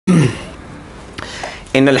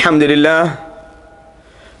إن الحمد لله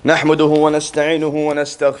نحمده ونستعينه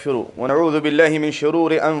ونستغفره ونعوذ بالله من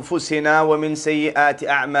شرور أنفسنا ومن سيئات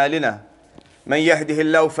أعمالنا من يهده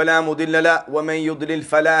الله فلا مضل له ومن يضلل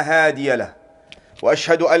فلا هادي له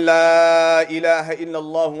وأشهد أن لا إله إلا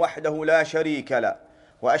الله وحده لا شريك له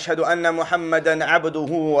وأشهد أن محمدا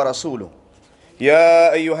عبده ورسوله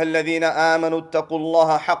يا أيها الذين آمنوا اتقوا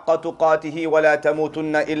الله حق تقاته ولا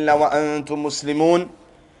تموتن إلا وأنتم مسلمون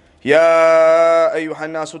يا أيها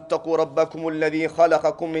الناس اتقوا ربكم الذي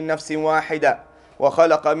خلقكم من نفس واحدة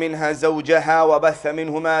وخلق منها زوجها وبث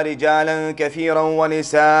منهما رجالا كثيرا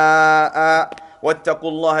ونساء واتقوا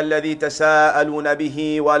الله الذي تساءلون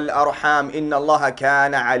به والأرحام إن الله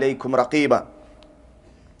كان عليكم رقيبا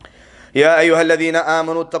يا أيها الذين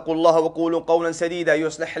آمنوا اتقوا الله وقولوا قولا سديدا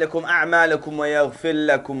يصلح لكم أعمالكم ويغفر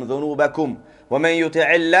لكم ذنوبكم ومن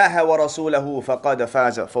يطع الله ورسوله فقد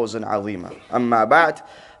فاز فوزا عظيما أما بعد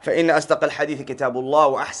فإن أصدق الحديث كتاب الله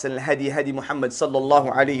وأحسن الهدي هدي محمد صلى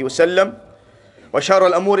الله عليه وسلم وشر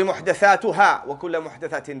الأمور محدثاتها وكل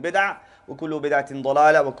محدثة بدعة وكل بدعة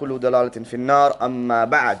ضلالة وكل ضلالة في النار أما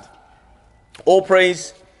بعد. All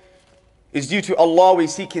praise is due to Allah. We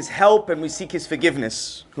seek His help and we seek His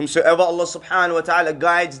forgiveness. Whomsoever Allah subhanahu wa ta'ala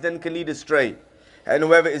guides, then can lead astray, and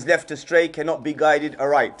whoever is left astray cannot be guided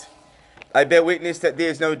aright. I bear witness that there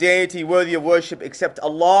is no deity worthy of worship except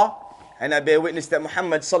Allah, and I bear witness that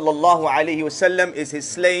Muhammad sallallahu alayhi wasallam is His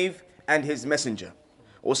slave and His messenger.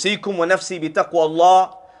 Usikum wa nafsi bi taqwa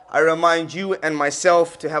Allah. I remind you and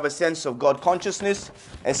myself to have a sense of God consciousness,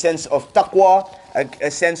 a sense of taqwa,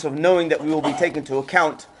 a sense of knowing that we will be taken into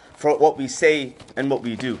account for what we say and what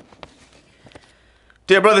we do.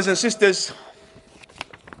 Dear brothers and sisters,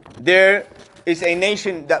 there is a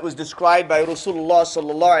nation that was described by Rasulullah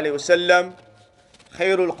sallallahu alayhi wasallam,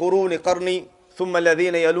 khairul quruni qarni thumma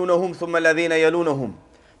alladhina yalunahum thumma alladhina yalunahum,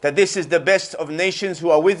 that this is the best of nations who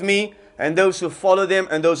are with me, and those who follow them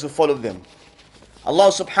and those who follow them.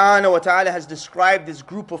 Allah subhanahu wa ta'ala has described this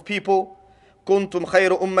group of people, kuntum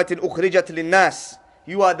khayru ummatin ukhrijat linnas.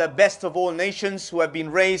 You are the best of all nations who have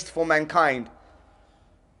been raised for mankind.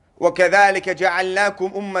 وَكَذَلِكَ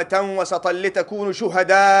جَعَلْنَاكُمْ أُمَّةً وَسَطًا لِتَكُونُوا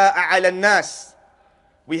شُهَدَاءَ عَلَى النَّاسِ.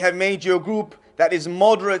 We have made you a group that is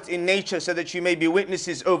moderate in nature so that you may be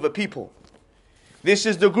witnesses over people. This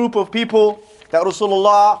is the group of people that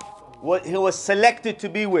Rasulullah was selected to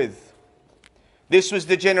be with. This was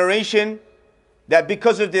the generation that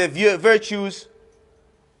because of their virtues,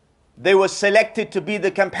 they were selected to be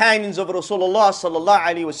the companions of Rasulullah sallallahu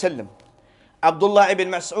alaihi wasallam. Abdullah ibn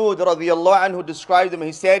Mas'ud radiyallahu anhu described them.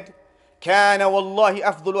 He said, "كان والله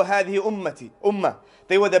أفضل هذه أمة."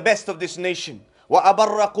 They were the best of this nation.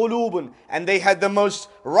 وأبر قلوب, and they had the most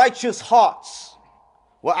righteous hearts.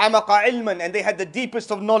 وأعمق علما, and they had the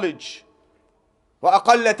deepest of knowledge.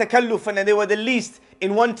 وأقل تكلفا, and they were the least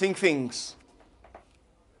in wanting things.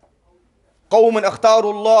 قوم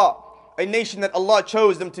اختاروا الله, a nation that Allah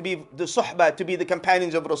chose them to be the suhbah, to be the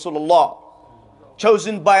companions of Rasulullah,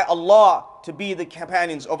 chosen by Allah to be the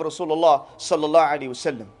companions of Rasulullah sallallahu alaihi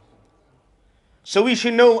wasallam. So we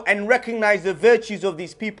should know and recognize the virtues of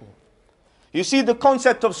these people. You see, the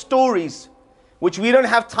concept of stories, which we don't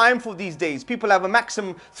have time for these days. People have a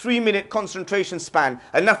maximum 3-minute concentration span,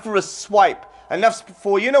 enough for a swipe, enough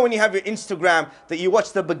for, you know, when you have your Instagram, that you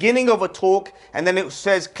watch the beginning of a talk and then it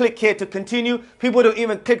says click here to continue. People don't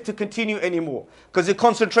even click to continue anymore because the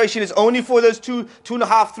concentration is only for those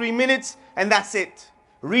 2.5, 3 minutes, and that's it.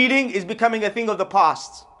 Reading is becoming a thing of the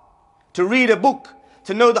past. To read a book,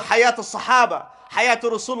 to know the Hayat al-Sahaba, Hayat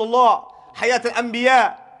al-Rasulullah, Hayat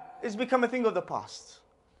al-Anbiya, is become a thing of the past.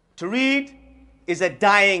 To read is a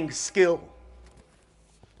dying skill.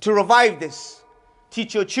 To revive this,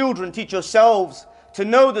 teach your children, teach yourselves to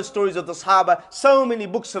know the stories of the Sahaba. So many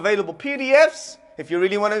books available, PDFs. If you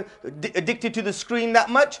really want to addicted to the screen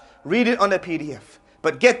that much, read it on a PDF.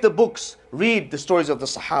 But get the books, read the stories of the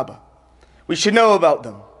Sahaba. We should know about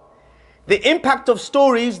them. The impact of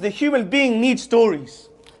stories, the human being needs stories.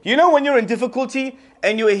 You know when you're in difficulty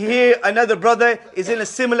and you hear another brother is in a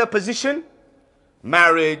similar position?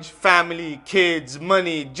 Marriage, family, kids,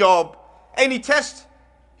 money, job, any test,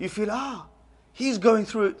 you feel, he's going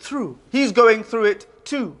through it He's going through it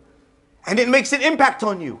too. And it makes an impact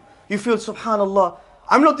on you. You feel, subhanallah,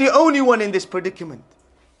 I'm not the only one in this predicament.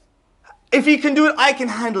 If he can do it, I can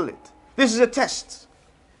handle it. This is a test.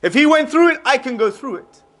 If he went through it, I can go through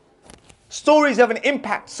it. Stories have an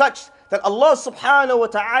impact such that Allah subhanahu wa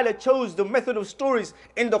ta'ala chose the method of stories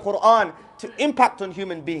in the Quran to impact on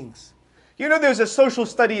human beings. You know, there's a social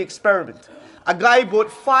study experiment. A guy bought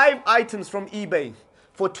 5 items from eBay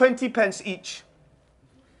for 20 pence each.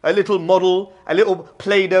 a little model, a little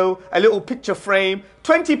Play-Doh, a little picture frame,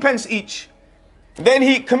 20 pence each. Then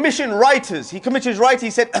he commissioned writers. He commissioned writers. He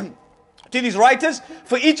said to these writers,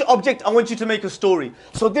 for each object, I want you to make a story.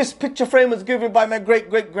 So this picture frame was given by my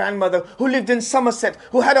great-great-grandmother who lived in Somerset,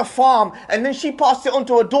 who had a farm. And then she passed it on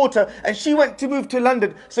to her daughter and she went to move to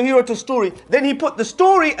London. So he wrote a story. Then he put the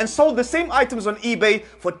story and sold the same items on eBay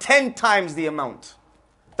for 10 times the amount.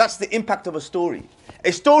 That's the impact of a story.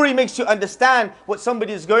 A story makes you understand what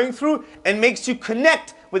somebody is going through and makes you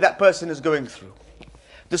connect with that person is going through.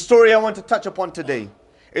 The story I want to touch upon today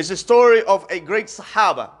is the story of a great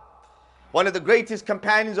Sahaba, one of the greatest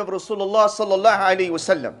companions of Rasulullah sallallahu alaihi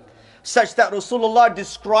wasallam, such that Rasulullah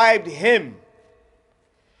described him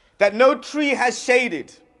that no tree has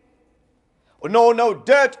shaded, or no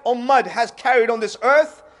dirt or mud has carried on this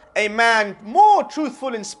earth a man more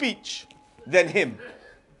truthful in speech than him.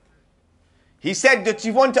 He said that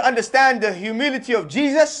you want to understand the humility of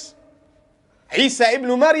Jesus, Isa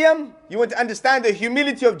ibn Maryam, you want to understand the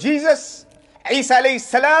humility of Jesus, Isa alayhi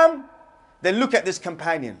salam, then look at this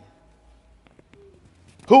companion.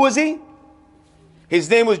 Who was he? His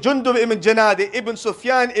name was Jundab ibn Junādah ibn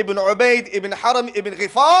Sufyan ibn Ubayd ibn Haram ibn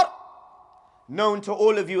Ghifar, known to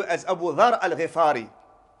all of you as Abū Dharr al-Ghifari,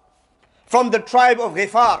 from the tribe of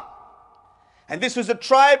Ghifar. And this was a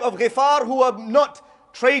tribe of Ghifar who were not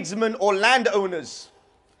tradesmen or landowners.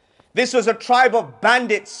 This was a tribe of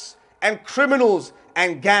bandits and criminals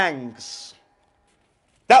and gangs.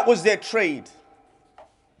 That was their trade.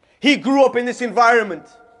 He grew up in this environment.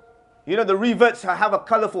 You know, the reverts have a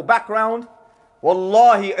colorful background.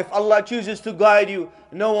 Wallahi, if Allah chooses to guide you,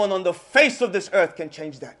 no one on the face of this earth can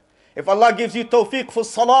change that. If Allah gives you tawfiq for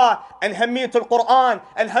salah and hamiyat al-Quran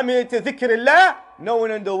and hamiyat dhikrillah, no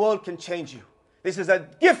one in the world can change you. This is a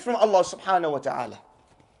gift from Allah subhanahu wa ta'ala.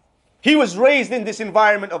 He was raised in this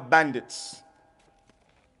environment of bandits,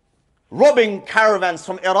 robbing caravans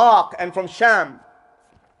from Iraq and from Sham.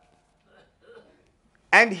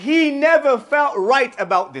 And he never felt right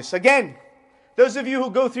about this. Again, those of you who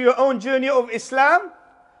go through your own journey of Islam,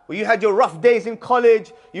 where you had your rough days in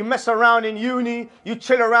college, you mess around in uni, you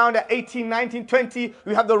chill around at 18, 19, 20,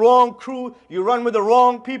 you have the wrong crew, you run with the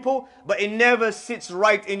wrong people, but it never sits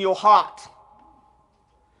right in your heart.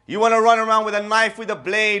 You want to run around with a knife, with a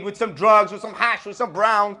blade, with some drugs, with some hash, with some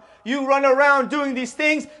brown. You run around doing these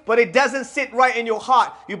things, but it doesn't sit right in your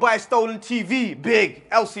heart. You buy a stolen TV, big,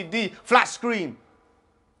 LCD, flat screen,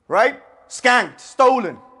 right? Skanked,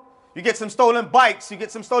 stolen. You get some stolen bikes, you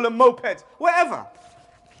get some stolen mopeds, whatever.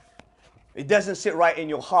 It doesn't sit right in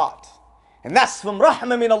your heart. And that's from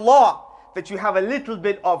rahmah min Allah, that you have a little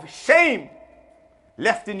bit of shame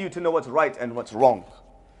left in you to know what's right and what's wrong.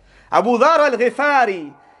 Abū Dharr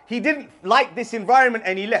al-Ghifari, he didn't like this environment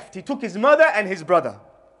and he left. He took his mother and his brother.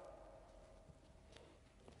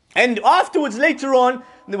 And afterwards, later on,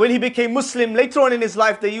 when he became Muslim, later on in his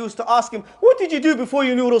life, they used to ask him, what did you do before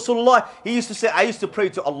you knew Rasulullah? He used to say, I used to pray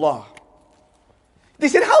to Allah. They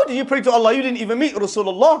said, how did you pray to Allah? You didn't even meet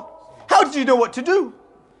Rasulullah. How did you know what to do?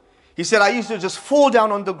 He said, I used to just fall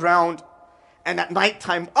down on the ground and at night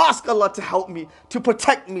time ask Allah to help me, to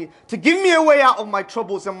protect me, to give me a way out of my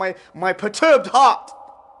troubles and my perturbed heart.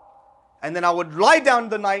 And then I would lie down in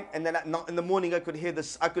the night, and then in the morning I could hear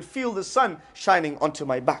this, I could feel the sun shining onto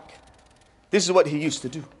my back. This is what he used to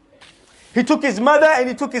do. He took his mother and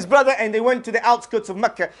he took his brother and they went to the outskirts of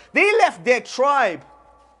Mecca. They left their tribe.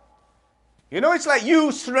 You know, it's like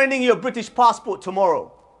you surrendering your British passport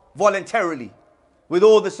tomorrow, voluntarily, with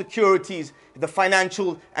all the securities, the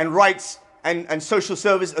financial and rights and social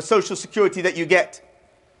service, social security that you get.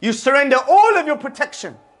 You surrender all of your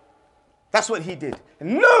protection. That's what he did.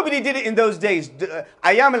 And nobody did it in those days.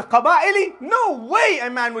 Ayam al-Qaba'ili, no way a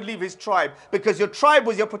man would leave his tribe, because your tribe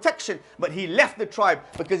was your protection. But he left the tribe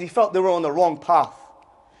because he felt they were on the wrong path.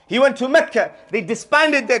 He went to Mecca. They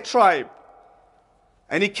disbanded their tribe.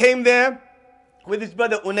 And he came there with his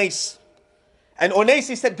brother Unais. And Unais,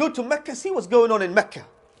 he said, go to Mecca, see what's going on in Mecca.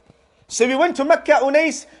 So we went to Mecca.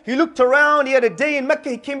 Unais, he looked around, he had a day in Mecca,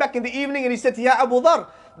 he came back in the evening and he said, Ya Abū Dharr,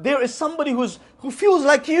 there is somebody who feels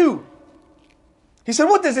like you. He said,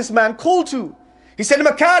 what does this man call to? He said,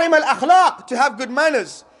 Makarim al-akhlaq, to have good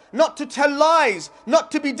manners, not to tell lies,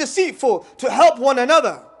 not to be deceitful, to help one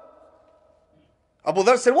another. Abū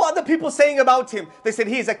Dharr said, what are the people saying about him? They said,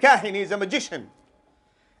 he's a kahin, he's a magician.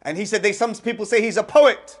 And he said, some people say he's a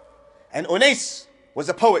poet. And Unais was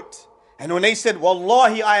a poet. And Unais said,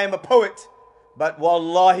 Wallahi, I am a poet, but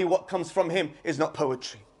Wallahi, what comes from him is not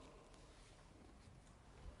poetry.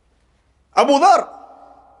 Abū Dharr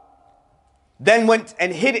then went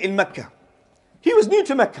and hid in Mecca. He was new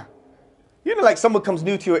to Mecca. You know, like someone comes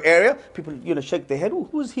new to your area, people, shake their head.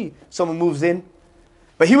 Who is he? Someone moves in.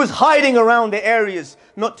 But he was hiding around the areas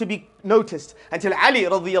not to be noticed until Ali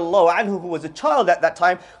radiallahu anhu, who was a child at that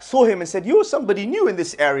time, saw him and said, you're somebody new in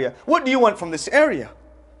this area. What do you want from this area?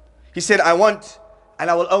 He said, I want, and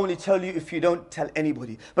I will only tell you if you don't tell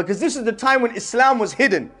anybody. Because this is the time when Islam was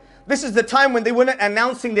hidden. This is the time when they weren't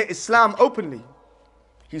announcing their Islam openly.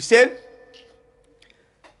 He said,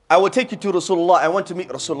 I will take you to Rasulullah. I want to meet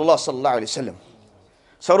Rasulullah sallallahu alayhi wa sallam.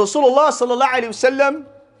 So Rasulullah sallallahu alayhi wa sallam,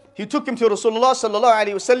 he took him to Rasulullah sallallahu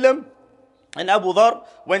alayhi wa sallam, and Abū Dharr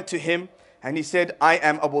went to him and he said, I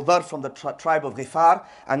am Abū Dharr from the tribe of Ghifar.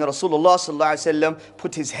 And Rasulullah sallallahu alayhi wa sallam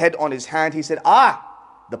put his head on his hand. He said,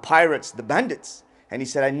 the pirates, the bandits. And he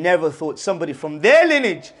said, I never thought somebody from their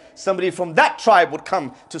lineage, somebody from that tribe would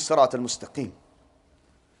come to Sirat al-Mustaqim.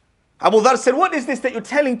 Abū Dharr said, what is this that you're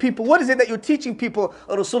telling people? What is it that you're teaching people?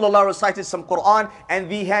 Rasulullah recited some Quran and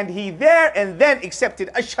he there and then accepted,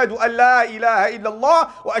 Ashhadu an la ilaha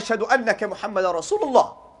illallah wa ashhadu annaka Muhammadan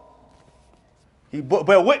Rasulullah. He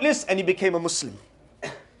bore witness and he became a Muslim.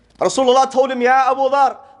 Rasulullah told him, Ya Abū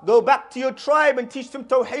Dharr, go back to your tribe and teach them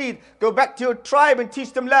Tawheed. Go back to your tribe and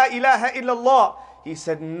teach them La ilaha illallah. He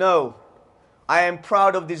said, no, I am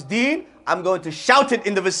proud of this deen. I'm going to shout it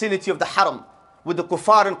in the vicinity of the Haram. With the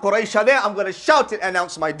kuffar and Quraysh there, I'm going to shout it and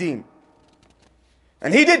announce my deen.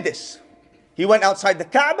 And he did this. He went outside the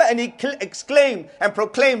Kaaba and he exclaimed and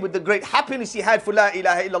proclaimed with the great happiness he had for La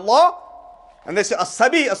ilaha illallah. And they say,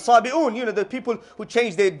 As-Sabi, As-Sabi'un, the people who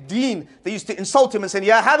changed their deen, they used to insult him and say,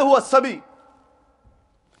 Ya hadha huwa As-Sabi.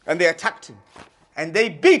 And they attacked him. And they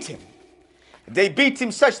beat him. They beat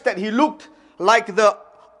him such that he looked like the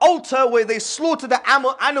altar where they slaughter the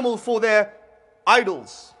animal for their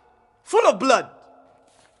idols. Full of blood.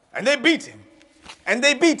 And they beat him. And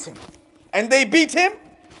they beat him. And they beat him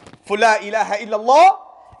for La ilaha illallah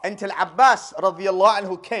until Abbas radiallahu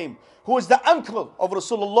anhu came, who was the uncle of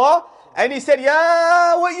Rasulullah. And he said,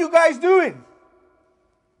 Ya, what are you guys doing?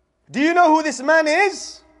 Do you know who this man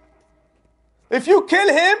is? If you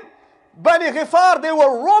kill him, Bani Ghifar, they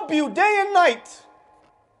will rob you day and night.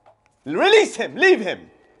 Release him, leave him.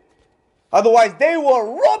 Otherwise, they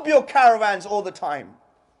will rob your caravans all the time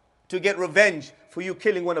to get revenge for you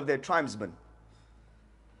killing one of their tribesmen.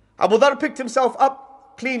 Abū Dharr picked himself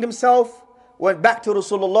up, cleaned himself, went back to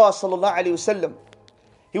Rasulullah sallallahu alaihi wasallam.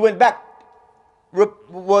 He went back,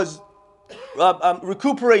 was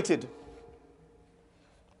recuperated,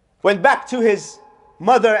 went back to his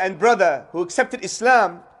mother and brother who accepted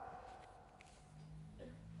Islam.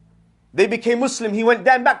 They became Muslim. He went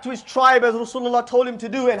then back to his tribe as Rasulullah told him to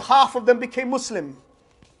do, and half of them became Muslim.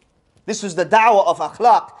 This was the da'wah of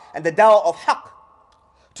akhlaq and the da'wah of haqq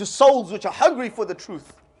to souls which are hungry for the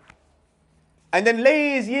truth. And then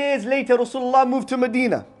years later, Rasulullah moved to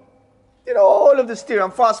Medina. All of this theory,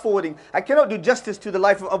 I'm fast forwarding. I cannot do justice to the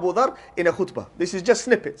life of Abū Dharr in a khutbah. This is just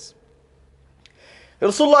snippets.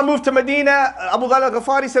 Rasulullah moved to Medina. Abū Dharr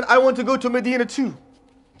al-Ghifari said, I want to go to Medina too.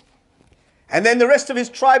 And then the rest of his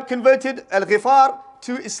tribe converted al-Ghifar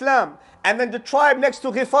to Islam. And then the tribe next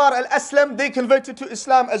to Ghifar al-Aslam, they converted to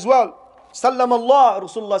Islam as well. Sallam Allah,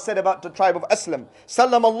 Rasulullah said about the tribe of Aslam.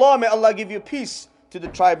 Sallam Allah, may Allah give you peace to the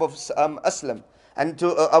tribe of Aslam. And to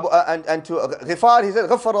Ghifar, he said,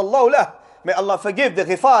 Ghafar Allah lah. May Allah forgive the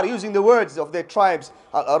Ghifar, using the words of their tribes.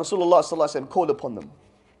 Rasulullah sallallahu alaihi wasallam called upon them.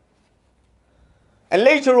 And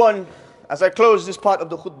later on, as I close this part of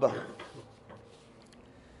the khutbah,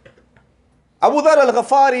 Abū Dharr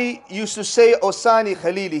al-Ghifari used to say, Osani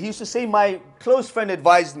Khalili. He used to say, my close friend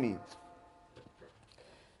advised me.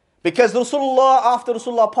 Because Rasulullah, after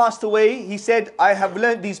Rasulullah passed away, he said, I have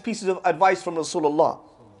learned these pieces of advice from Rasulullah.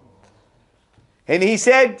 And he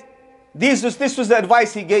said, this was the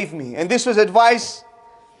advice he gave me. And this was advice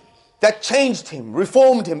that changed him,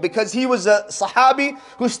 reformed him. Because he was a Sahabi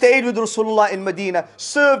who stayed with Rasulullah in Medina,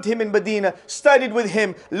 served him in Medina, studied with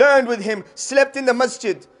him, learned with him, slept in the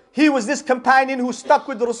Masjid. He was this companion who stuck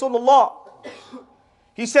with Rasulullah.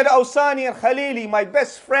 He said, Awsani and Khalili, my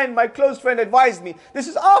best friend, my close friend advised me. This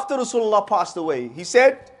is after Rasulullah passed away. He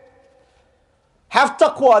said, have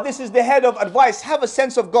taqwa, this is the head of advice. Have a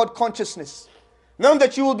sense of God consciousness. Know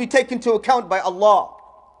that you will be taken into account by Allah.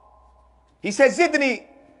 He said, Zidni.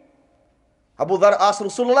 Abū Dharr asked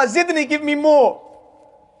Rasulullah, Zidni, give me more.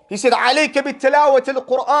 He said, Alayka bit-tilawati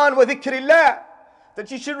al-Qur'an wa dhikrillah. That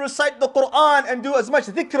you should recite the Qur'an and do as much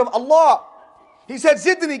dhikr of Allah. He said,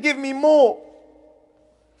 Zidni, give me more.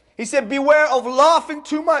 He said, beware of laughing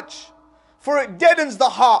too much, for it deadens the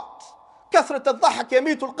heart. كثرة الضحك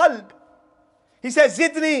يميت القلب. He said,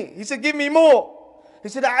 Zidni. He said, give me more. He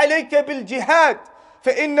said, عليك بالجهاد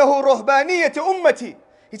فإنه رهبانية أمتي.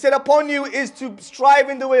 He said, upon you is to strive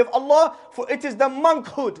in the way of Allah, for it is the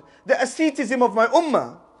monkhood, the asceticism of my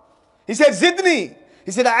ummah. He said, Zidni.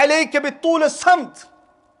 He said, عليك بالطول الصمت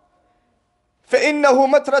فإنه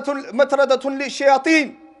مطردة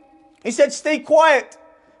للشياطين. He said, stay quiet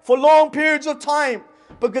for long periods of time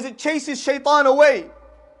because it chases shaitan away.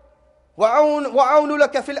 وعون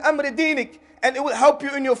لك في الأمر دينك, and it will help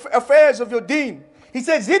you in your affairs of your deen. He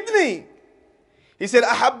said, Zidni. He said,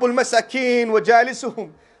 أحب المساكين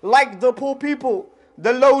وجالسهم, like the poor people,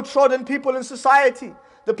 the low-trodden people in society,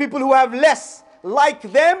 the people who have less, like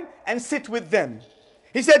them and sit with them.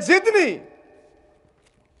 He said, Zidni.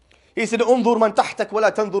 He said, انظر من تحتك ولا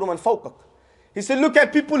تنظر من فوقك. He said, look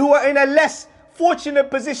at people who are in a less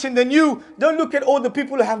fortunate position than you. Don't look at all the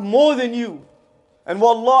people who have more than you. And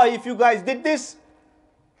wallahi, if you guys did this,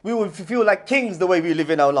 we would feel like kings the way we live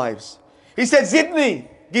in our lives. He said, Zidni,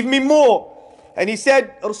 give me more. And he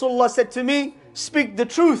said, Rasulullah said to me, speak the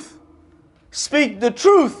truth. Speak the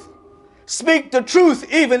truth. Speak the truth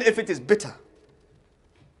even if it is bitter.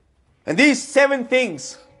 And these 7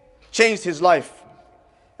 things changed his life.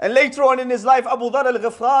 And later on in his life, Abū Dharr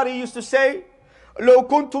al-Ghifari used to say, لو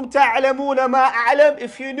كنتم تعلمون ما أعلم,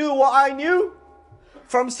 if you knew what I knew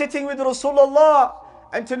from sitting with Rasulullah,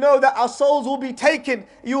 and to know that our souls will be taken,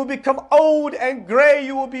 you will become old and grey,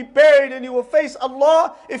 you will be buried and you will face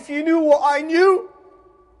Allah. If you knew what I knew,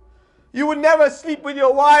 you would never sleep with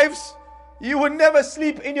your wives, you would never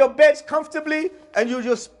sleep in your beds comfortably, and you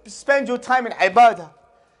just spend your time in ibadah.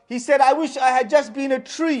 He said, I wish I had just been a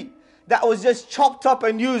tree that was just chopped up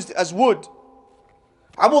and used as wood.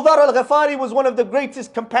 Abū Dharr al-Ghifari was one of the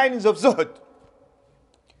greatest companions of Zuhd.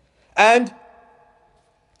 And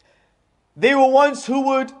they were ones who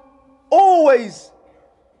would always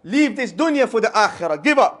leave this dunya for the akhirah,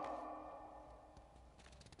 give up.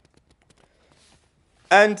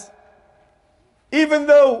 And even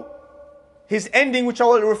though his ending, which I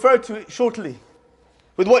will refer to shortly,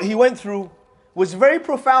 with what he went through, was very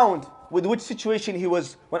profound with which situation he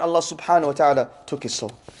was when Allah subhanahu wa ta'ala took his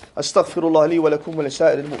soul. Astaghfirullah li wa lakum wa li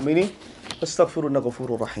sa'iril mu'mineen. Astaghfirullah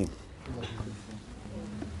ghafurur rahim.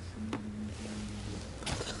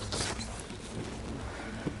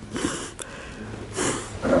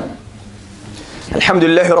 الحمد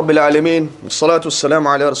لله رب العالمين والصلاة والسلام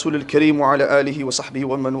على رسول الكريم وعلى آله وصحبه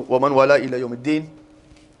ومن والاه إلى يوم الدين.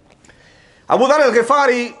 Abū Dharr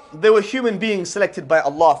al-Ghifari, they were human beings selected by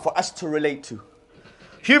Allah for us to relate to.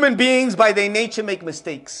 Human beings by their nature make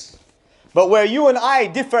mistakes. But where you and I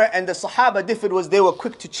differ and the Sahaba differed was they were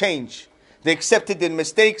quick to change. They accepted their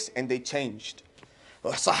mistakes and they changed. The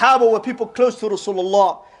Sahaba were people close to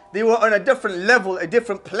Rasulullah. They were on a different level, a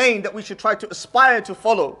different plane that we should try to aspire to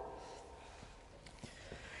follow.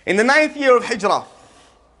 In the 9th year of Hijrah,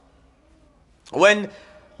 when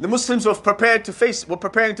the Muslims were preparing to face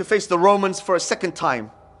the Romans for a second time.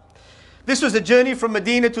 This was a journey from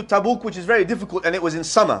Medina to Tabuk, which is very difficult, and it was in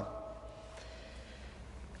summer.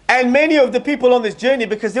 And many of the people on this journey,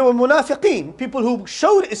 because they were munafiqeen, people who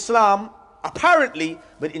showed Islam apparently,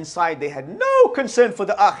 but inside they had no concern for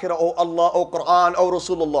the akhirah or Allah or Quran or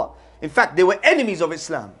Rasulullah. In fact, they were enemies of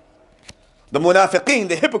Islam. The munafiqeen,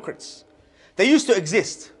 the hypocrites. They used to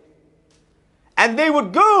exist. And they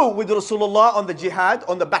would go with Rasulullah on the jihad,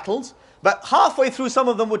 on the battles, but halfway through some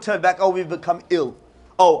of them would turn back, oh, we've become ill.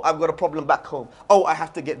 Oh, I've got a problem back home. Oh, I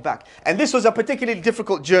have to get back. And this was a particularly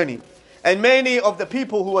difficult journey. And many of the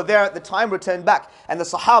people who were there at the time returned back. And the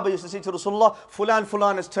Sahaba used to say to Rasulullah,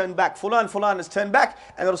 Fulan has turned back. Fulan has turned back.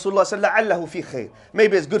 And Rasulullah said, لَعَلَّهُ فِي خَيْرٍ.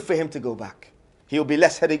 Maybe it's good for him to go back. He'll be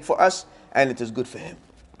less headache for us, and it is good for him.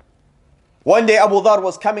 One day Abū Dharr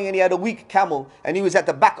was coming and he had a weak camel, and he was at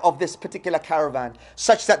the back of this particular caravan,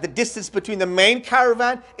 such that the distance between the main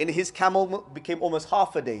caravan and his camel became almost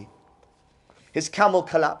half a day. His camel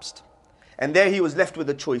collapsed, and there he was left with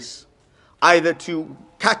a choice, either to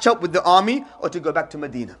catch up with the army or to go back to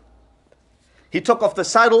Medina. He took off the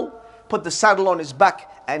saddle, put the saddle on his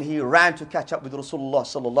back, and he ran to catch up with Rasulullah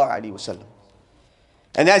sallallahu alaihi wasallam.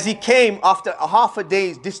 And as he came after a half a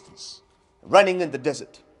day's distance, running in the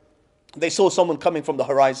desert, they saw someone coming from the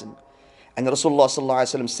horizon. And Rasulullah sallallahu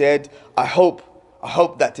alaihi wasallam said, I hope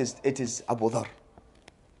that it is Abū Dharr.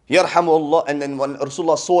 Yarhamuhullah. And then when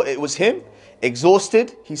Rasulullah saw it was him,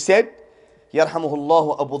 exhausted, he said,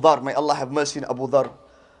 Yarhamuhullah Abū Dharr. May Allah have mercy on Abū Dharr.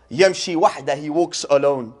 Yamshi wahda, he walks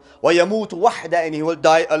alone. Wa yamutu wahda, and he will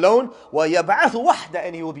die alone. Wa yab'athu wahda,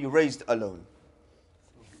 and he will be raised alone.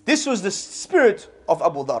 This was the spirit of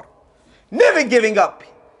Abū Dharr. Never giving up.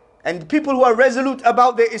 And people who are resolute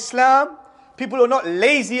about their Islam, people who are not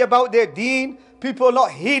lazy about their deen, people who are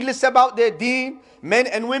not heedless about their deen, men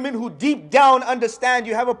and women who deep down understand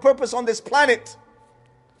you have a purpose on this planet.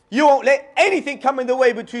 You won't let anything come in the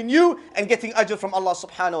way between you and getting ajr from Allah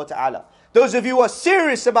subhanahu wa ta'ala. Those of you who are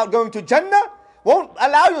serious about going to Jannah, won't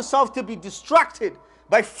allow yourself to be distracted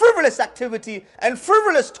by frivolous activity and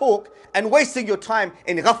frivolous talk and wasting your time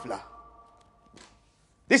in ghafla.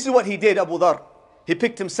 This is what he did, Abū Dharr. He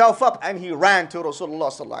picked himself up and he ran to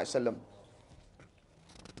Rasulullah sallallahu alaihi wasallam.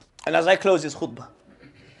 And as I close his khutbah,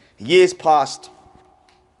 years passed.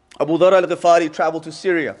 Abū Dharr al-Ghifari traveled to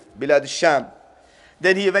Syria, Bilad al-Sham.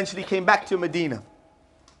 Then he eventually came back to Medina.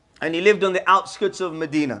 And he lived on the outskirts of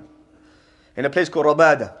Medina, in a place called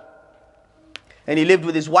Rabada. And he lived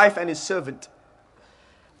with his wife and his servant,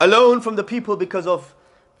 alone from the people because of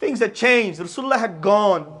things had changed. Rasulullah had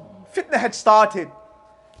gone. Fitna had started.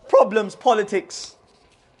 Problems, politics.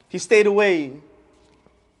 He stayed away.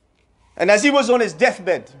 And as he was on his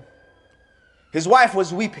deathbed, his wife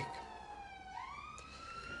was weeping.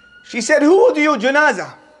 She said, who will do your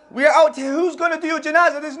janazah? We are out here. Who's going to do your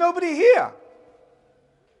janazah? There's nobody here.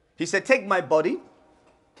 He said, take my body,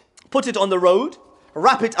 put it on the road,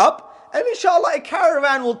 wrap it up, and inshallah a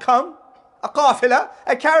caravan will come, a qafila,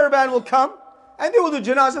 a caravan will come, and they will do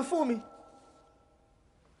janazah for me.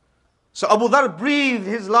 So Abū Dharr breathed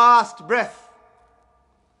his last breath.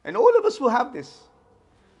 And all of us will have this.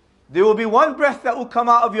 There will be one breath that will come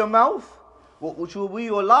out of your mouth, which will be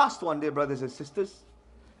your last one, dear brothers and sisters.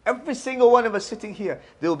 Every single one of us sitting here,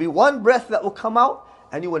 there will be one breath that will come out,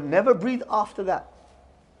 and you will never breathe after that.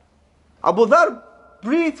 Abū Dharr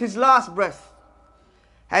breathed his last breath.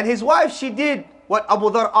 And his wife, she did what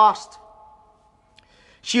Abū Dharr asked.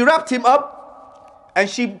 She wrapped him up and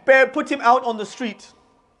she put him out on the street.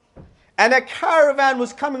 And a caravan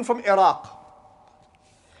was coming from Iraq.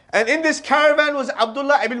 And in this caravan was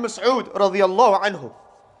Abdullah ibn Mas'ud radiyallahu anhu.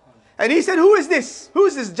 And he said, who is this? Who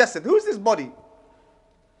is this jasad? Who is this body?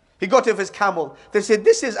 He got off his camel. They said,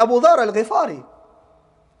 this is Abū Dharr al-Ghifari.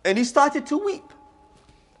 And he started to weep.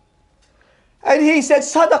 And he said,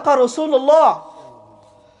 Sadaqa Rasulullah.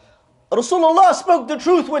 Rasulullah spoke the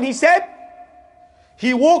truth when he said,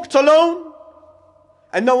 he walked alone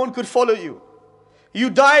and no one could follow you. You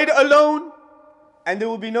died alone and there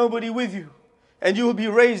will be nobody with you. And you will be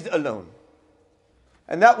raised alone.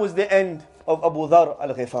 And that was the end of Abū Dharr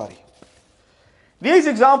al-Ghifari. These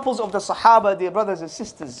examples of the Sahaba, dear brothers and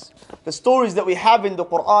sisters, the stories that we have in the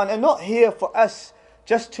Quran are not here for us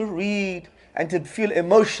just to read and to feel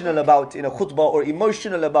emotional about in a khutbah, or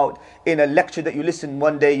emotional about in a lecture that you listen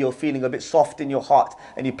one day, you're feeling a bit soft in your heart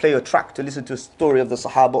and you play a track to listen to a story of the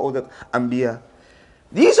Sahaba or the Anbiya.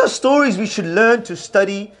 These are stories we should learn to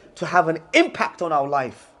study to have an impact on our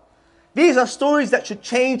life. These are stories that should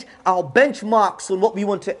change our benchmarks on what we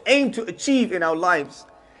want to aim to achieve in our lives.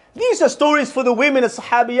 These are stories for the women, the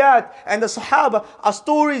Sahabiyat and the Sahaba, are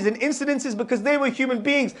stories and incidences because they were human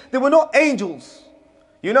beings. They were not angels.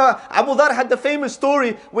 You know, Abū Dharr had the famous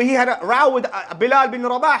story where he had a row with Bilal bin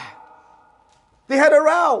Rabah. They had a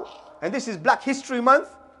row. And this is Black History Month.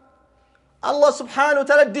 Allah subhanahu wa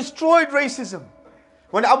ta'ala destroyed racism.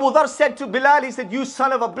 When Abū Dharr said to Bilal, he said, you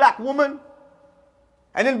son of a black woman.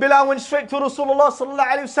 And then Bilal went straight to Rasulullah sallallahu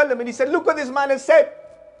alayhi wasallam and he said, look what this man has said.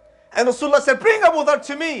 And Rasulullah said, bring Abū Dharr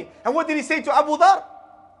to me. And what did he say to Abū Dharr?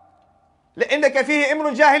 لَإِنَّكَ فِيهِ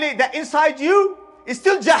إِمْرٌ جَاهِلِي. That inside you is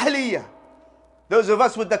still jahiliyyah. Those of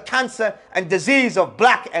us with the cancer and disease of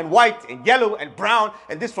black and white and yellow and brown,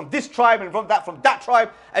 and this from this tribe and from that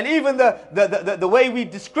tribe, and even the way we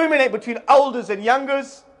discriminate between elders and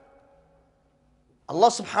youngers. Allah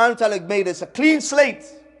subhanahu wa ta'ala made us a clean slate.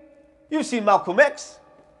 You've seen Malcolm X.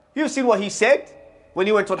 You've seen what he said when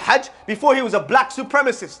he went on Hajj. Before he was a black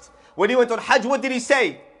supremacist. When he went on Hajj, what did he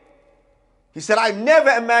say? He said, I never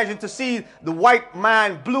imagined to see the white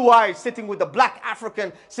man, blue eyes, sitting with the black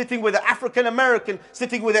African, sitting with the African American,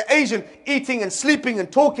 sitting with the Asian, eating and sleeping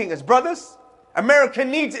and talking as brothers. America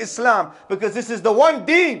needs Islam because this is the one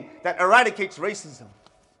deen that eradicates racism.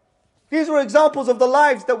 These were examples of the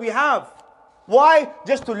lives that we have. Why?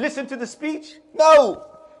 Just to listen to the speech? No.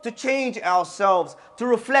 To change ourselves, to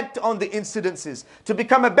reflect on the incidences, to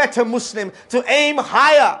become a better Muslim, to aim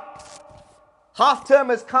higher. Half term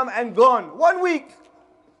has come and gone. 1 week.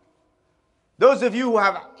 Those of you who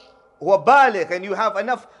are baligh and you have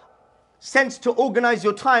enough sense to organize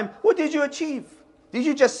your time, what did you achieve? Did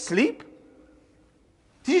you just sleep?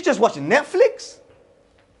 Did you just watch Netflix?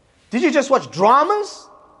 Did you just watch dramas?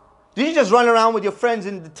 Did you just run around with your friends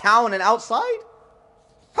in the town and outside?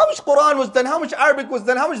 How much Quran was done? How much Arabic was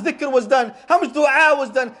done? How much dhikr was done? How much dua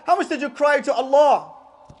was done? How much did you cry to Allah?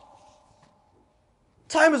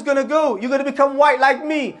 Time is going to go. You're going to become white like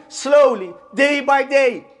me, slowly, day by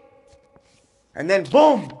day. And then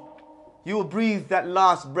boom, you will breathe that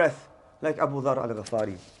last breath like Abū Dharr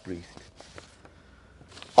al-Ghifari breathed.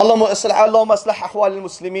 اللهم اصلح أحوال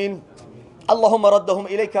المسلمين، اللهم ردهم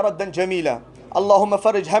إليك ردا جميلا، اللهم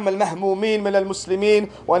فرج هم المهمومين من المسلمين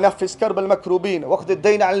ونفس كرب المكروبين، واقض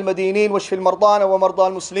الدين عن المدينين، واشف المرضى ومرضى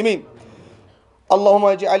المسلمين. اللهم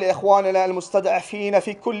اجعل إخواننا المستضعفين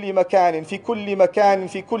في كل مكان في كل مكان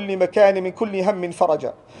في كل مكان من كل هم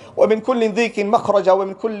فرجا، ومن كل ضيق مخرجا،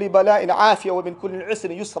 ومن كل بلاء عافية، ومن كل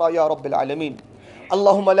عسر يسرا يا رب العالمين.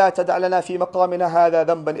 اللهم لا تدع لنا في مقامنا هذا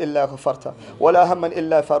ذنبا إلا غفرته، ولا هما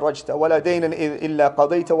إلا فرجته، ولا دينا إلا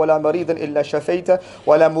قضيته، ولا مريضا إلا شفيته،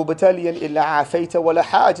 ولا مبتليا إلا عافيته، ولا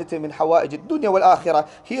حاجة من حوائج الدنيا والآخرة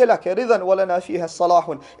هي لك رضا ولنا فيها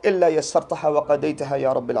صلاح إلا يسرتها وقضيتها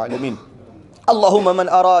يا رب العالمين. اللهم من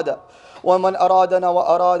أرادنا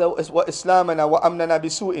وأراد وإسلامنا وأمننا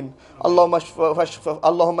بسوء،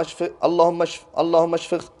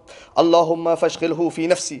 اللهم فاشغله في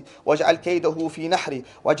نفسي، واجعل كيده في نحري،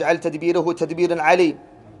 واجعل تدبيره تدبيرا علي.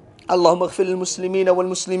 اللهم اغفر للمسلمين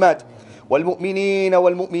والمسلمات والمؤمنين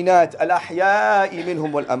والمؤمنات الأحياء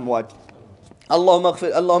منهم والأموات.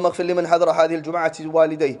 اللهم اغفر لمن حضر هذه الجمعة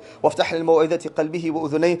والديه، وافتح للموعظة قلبه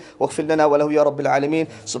وأذنيه، واغفر لنا وله يا رب العالمين.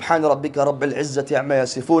 سبحان ربك رب العزة عما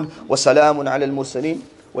يصفون، وسلام على المرسلين،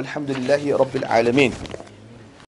 والحمد لله رب العالمين.